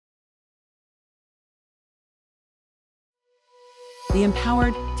The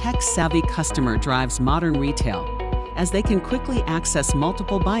empowered, tech-savvy customer drives modern retail, as they can quickly access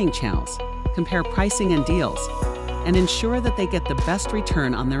multiple buying channels, compare pricing and deals, and ensure that they get the best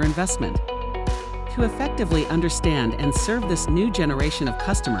return on their investment. To effectively understand and serve this new generation of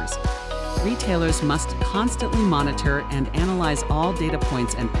customers, retailers must constantly monitor and analyze all data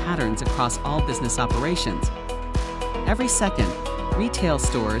points and patterns across all business operations. Every second, retail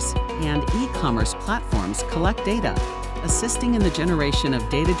stores and e-commerce platforms collect data, assisting in the generation of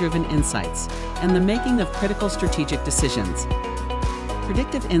data-driven insights and the making of critical strategic decisions.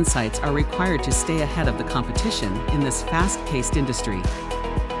 Predictive insights are required to stay ahead of the competition in this fast-paced industry.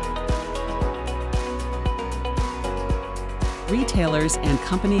 Retailers and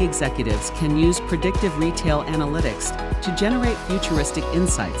company executives can use predictive retail analytics to generate futuristic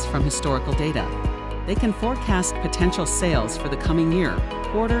insights from historical data. They can forecast potential sales for the coming year,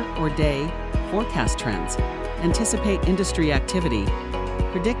 quarter or day, forecast trends, anticipate industry activity,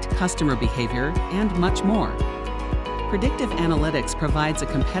 predict customer behavior, and much more. Predictive analytics provides a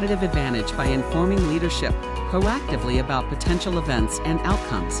competitive advantage by informing leadership proactively about potential events and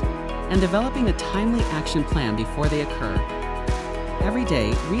outcomes, and developing a timely action plan before they occur. Every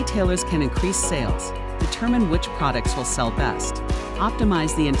day, retailers can increase sales, determine which products will sell best,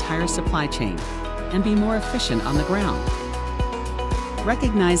 optimize the entire supply chain, and be more efficient on the ground.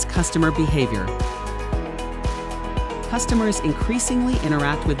 Recognize customer behavior. Customers increasingly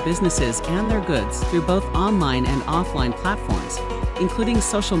interact with businesses and their goods through both online and offline platforms, including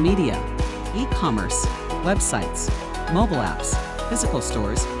social media, e-commerce, websites, mobile apps, physical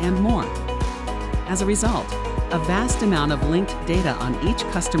stores, and more. As a result, a vast amount of linked data on each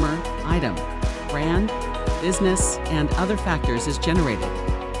customer, item, brand, business, and other factors is generated.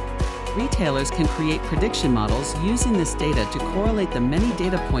 Retailers can create prediction models using this data to correlate the many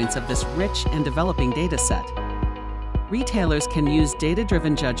data points of this rich and developing data set. Retailers can use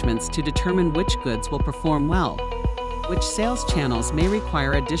data-driven judgments to determine which goods will perform well, which sales channels may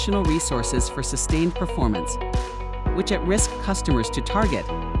require additional resources for sustained performance, which at-risk customers to target,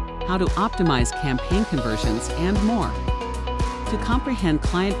 how to optimize campaign conversions, and more. To comprehend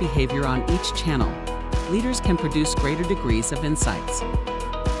client behavior on each channel, leaders can produce greater degrees of insights.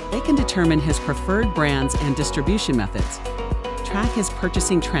 They can determine his preferred brands and distribution methods, track his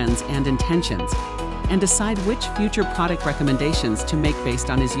purchasing trends and intentions, and decide which future product recommendations to make based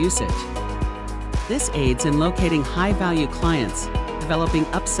on his usage. This aids in locating high-value clients, developing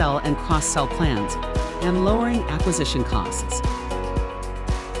upsell and cross-sell plans, and lowering acquisition costs.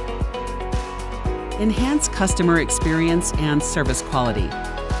 Enhance customer experience and service quality.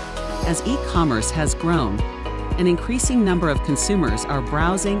 As e-commerce has grown, an increasing number of consumers are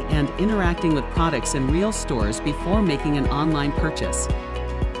browsing and interacting with products in real stores before making an online purchase.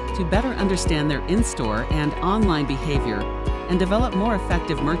 To better understand their in-store and online behavior and develop more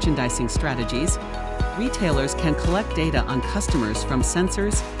effective merchandising strategies, retailers can collect data on customers from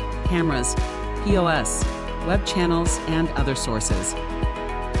sensors, cameras, POS, web channels, and other sources.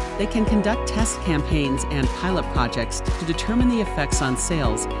 They can conduct test campaigns and pilot projects to determine the effects on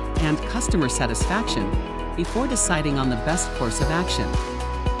sales and customer satisfaction before deciding on the best course of action.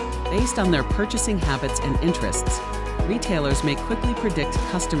 Based on their purchasing habits and interests, retailers may quickly predict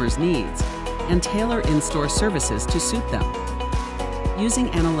customers' needs and tailor in-store services to suit them. Using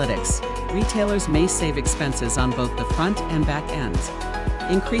analytics, retailers may save expenses on both the front and back ends,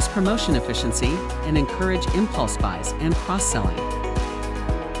 increase promotion efficiency, and encourage impulse buys and cross-selling.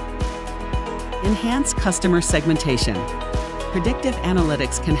 Enhance customer segmentation. Predictive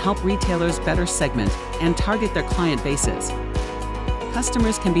analytics can help retailers better segment and target their client bases.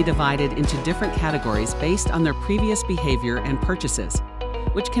 Customers can be divided into different categories based on their previous behavior and purchases,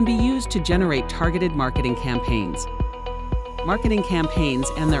 which can be used to generate targeted marketing campaigns. Marketing campaigns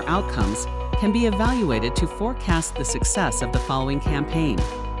and their outcomes can be evaluated to forecast the success of the following campaign.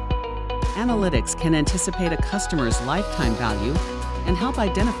 Analytics can anticipate a customer's lifetime value and help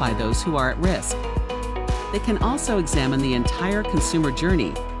identify those who are at risk. They can also examine the entire consumer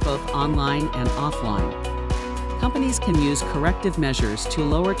journey, both online and offline. Companies can use corrective measures to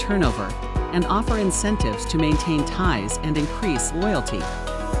lower turnover and offer incentives to maintain ties and increase loyalty.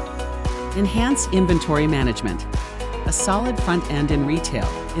 Enhance inventory management. A solid front end in retail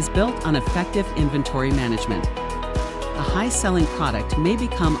is built on effective inventory management. A high-selling product may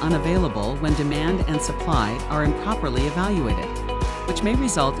become unavailable when demand and supply are improperly evaluated, which may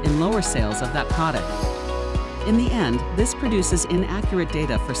result in lower sales of that product. In the end, this produces inaccurate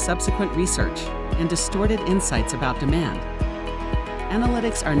data for subsequent research and distorted insights about demand.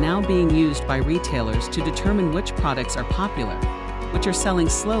 Analytics are now being used by retailers to determine which products are popular, which are selling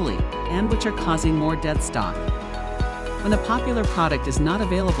slowly, and which are causing more dead stock. When a popular product is not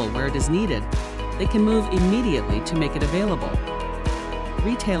available where it is needed, they can move immediately to make it available.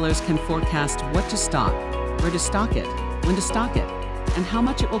 Retailers can forecast what to stock, where to stock it, when to stock it, and how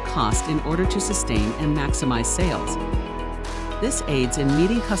much it will cost in order to sustain and maximize sales. This aids in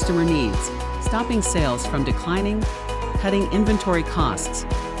meeting customer needs, stopping sales from declining, cutting inventory costs,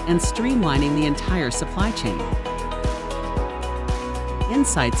 and streamlining the entire supply chain.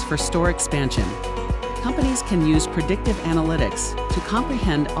 Insights for store expansion. Companies can use predictive analytics to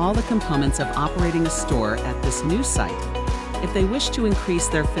comprehend all the components of operating a store at this new site if they wish to increase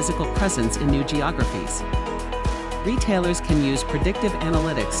their physical presence in new geographies. Retailers can use predictive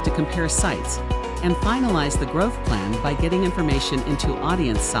analytics to compare sites and finalize the growth plan by getting information into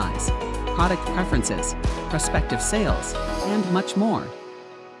audience size, product preferences, prospective sales, and much more.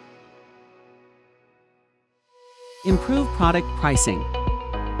 Improve product pricing.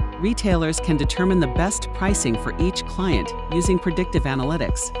 Retailers can determine the best pricing for each client using predictive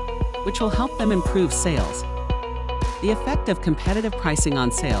analytics, which will help them improve sales. The effect of competitive pricing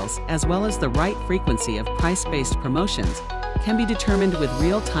on sales, as well as the right frequency of price-based promotions, can be determined with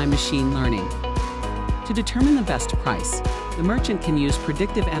real-time machine learning. To determine the best price, the merchant can use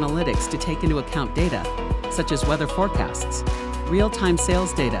predictive analytics to take into account data, such as weather forecasts, real-time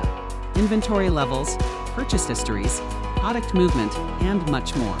sales data, inventory levels, purchase histories, product movement, and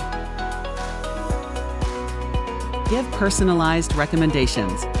much more. Give personalized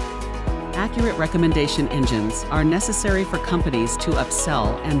recommendations. Accurate recommendation engines are necessary for companies to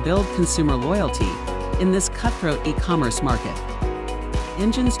upsell and build consumer loyalty in this cutthroat e-commerce market.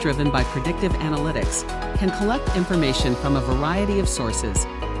 Engines driven by predictive analytics can collect information from a variety of sources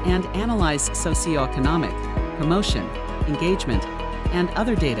and analyze socioeconomic, promotion, engagement, and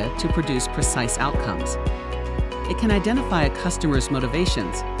other data to produce precise outcomes. It can identify a customer's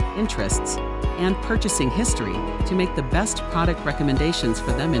motivations, interests, and purchasing history to make the best product recommendations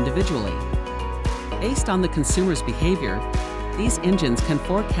for them individually. Based on the consumer's behavior, these engines can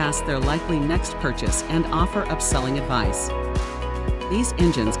forecast their likely next purchase and offer upselling advice. These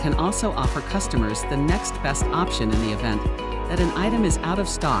engines can also offer customers the next best option in the event that an item is out of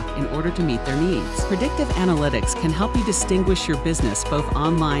stock in order to meet their needs. Predictive analytics can help you distinguish your business both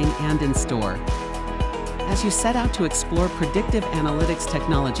online and in store. As you set out to explore predictive analytics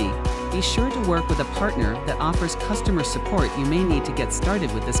technology, be sure to work with a partner that offers customer support you may need to get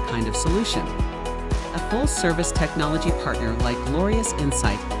started with this kind of solution. A full-service technology partner like Glorious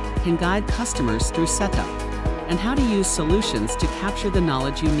Insight can guide customers through setup and how to use solutions to capture the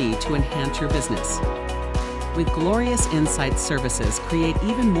knowledge you need to enhance your business. With Glorious Insight services, create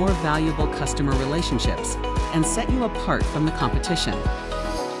even more valuable customer relationships and set you apart from the competition.